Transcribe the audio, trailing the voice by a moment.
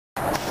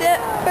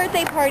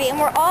birthday party, and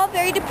we're all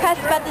very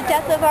depressed about the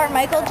death of our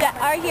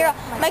hero,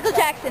 Michael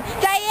Jackson.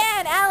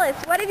 Diane, Alice,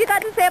 what have you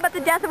got to say about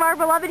the death of our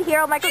beloved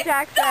hero, Michael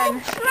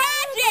Jackson? So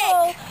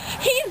tragic!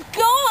 He's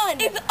gone!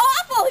 It's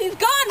awful! He's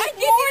gone! This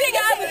morning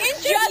I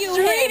was just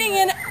reading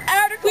an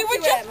article. We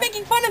were just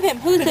making fun of him.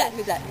 Who's that?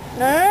 Who's that?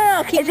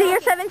 No. Is it your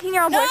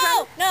 17-year-old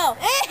boyfriend? No.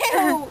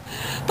 Ew.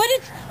 But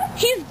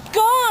he's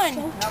gone.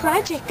 So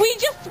tragic.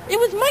 It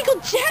was Michael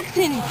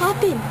Jackson.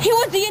 Poppin'. He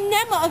was the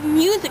Enema of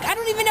music. I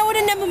don't even know what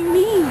Enema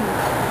means.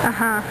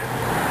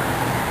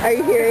 Are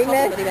you hearing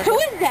this? Who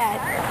is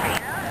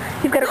that?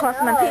 You've got to call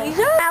someone.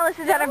 Alice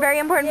is on a very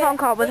important phone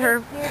call with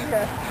her.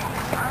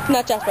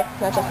 Not Jasper.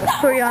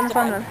 Who are you on the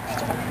phone with?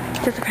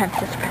 Just a friend.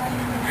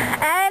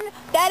 And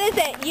that is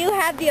it. You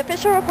have the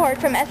official report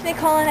from Esme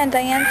Cullen and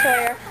Diane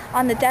Sawyer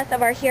on the death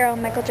of our hero,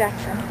 Michael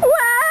Jackson.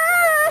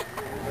 Wow!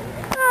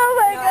 Oh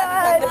my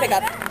God! Pick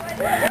up.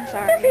 I'm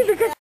sorry.